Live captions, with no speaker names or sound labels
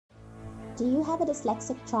Do you have a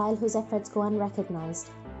dyslexic child whose efforts go unrecognized?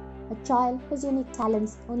 A child whose unique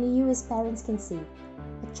talents only you as parents can see?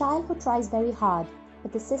 A child who tries very hard,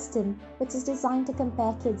 but the system, which is designed to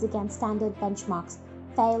compare kids against standard benchmarks,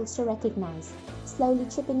 fails to recognize, slowly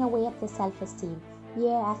chipping away at their self-esteem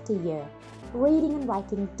year after year. Reading and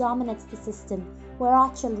writing dominates the system where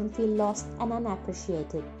our children feel lost and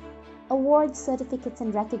unappreciated. Awards, certificates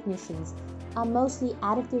and recognitions are mostly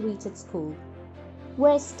out of their reach at school.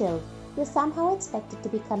 Worse still, you're somehow expected to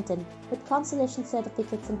be content with consolation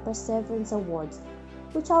certificates and perseverance awards,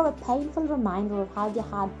 which are a painful reminder of how their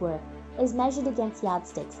hard work is measured against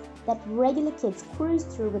yardsticks that regular kids cruise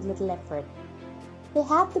through with little effort. They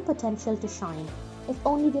have the potential to shine if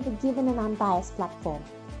only they were given an unbiased platform.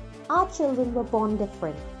 Our children were born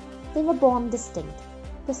different. They were born distinct.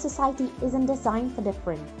 The society isn't designed for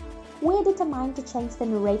different. We're determined to change the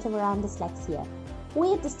narrative around dyslexia.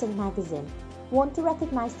 We at Dystinct Magazine want to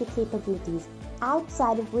recognize their capabilities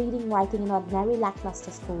outside of reading, writing and ordinary lackluster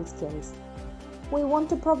school skills. We want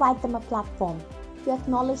to provide them a platform to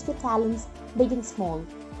acknowledge their talents, big and small,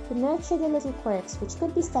 to nurture their little quirks which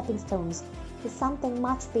could be stepping stones to something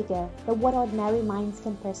much bigger than what ordinary minds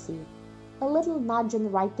can perceive. A little nudge in the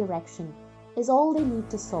right direction is all they need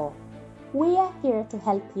to soar. We are here to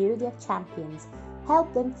help you, their champions,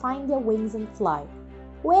 help them find their wings and fly.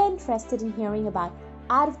 We're interested in hearing about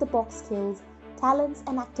out-of-the-box skills, talents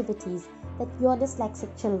and activities that your dyslexic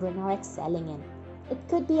children are excelling in. It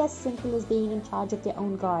could be as simple as being in charge of their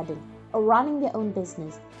own garden or running their own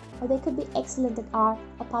business, or they could be excellent at art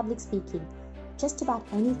or public speaking, just about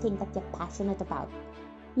anything that they're passionate about.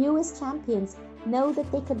 You as champions know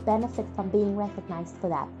that they could benefit from being recognized for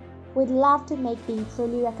that. We'd love to make being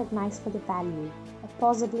truly recognized for the value, a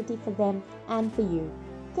possibility for them and for you.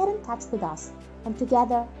 Get in touch with us, and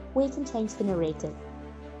together we can change the narrative.